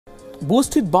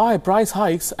Boosted by price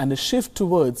hikes and a shift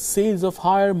towards sales of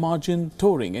higher margin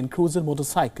touring and cruiser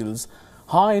motorcycles,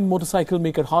 high-end motorcycle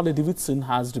maker Harley-Davidson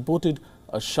has reported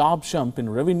a sharp jump in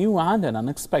revenue and an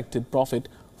unexpected profit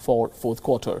for fourth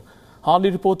quarter.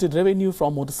 Harley reported revenue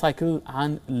from motorcycle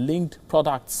and linked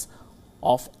products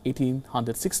of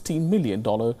 $1,816 million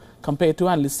compared to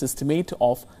analysts' estimate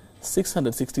of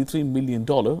 $663 million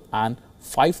and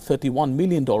 $531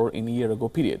 million in a year-ago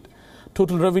period.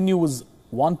 Total revenue was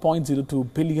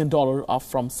 $1.02 billion, up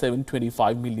from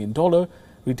 $725 million.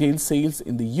 Retail sales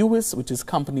in the US, which is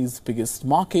company's biggest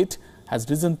market, has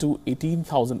risen to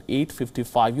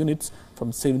 18,855 units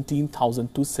from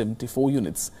 17,274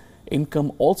 units.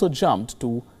 Income also jumped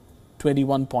to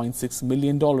 $21.6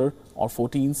 million or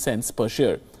 14 cents per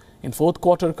share in fourth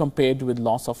quarter, compared with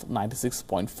loss of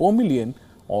 $96.4 million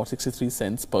or 63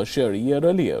 cents per share a year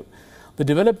earlier. The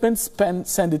development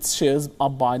sent its shares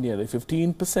up by nearly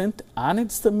 15%, and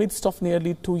it's the midst of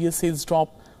nearly 2-year sales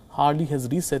drop. Harley has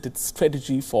reset its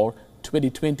strategy for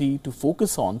 2020 to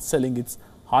focus on selling its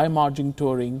high-margin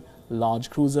touring, large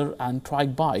cruiser and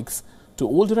trike bikes to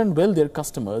older and wealthier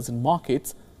customers in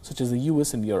markets such as the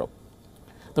US and Europe.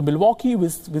 The Milwaukee,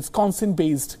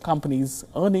 Wisconsin-based company's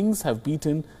earnings have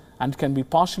beaten and can be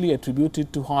partially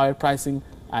attributed to higher pricing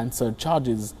and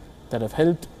surcharges that have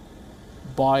helped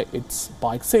by its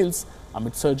bike sales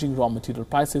amid surging raw material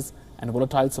prices and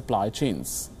volatile supply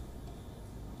chains.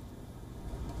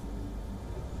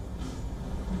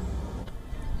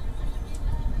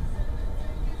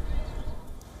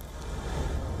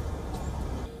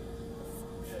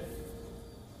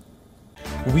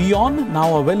 WION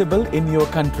now available in your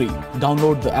country.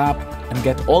 Download the app and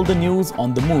get all the news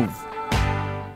on the move.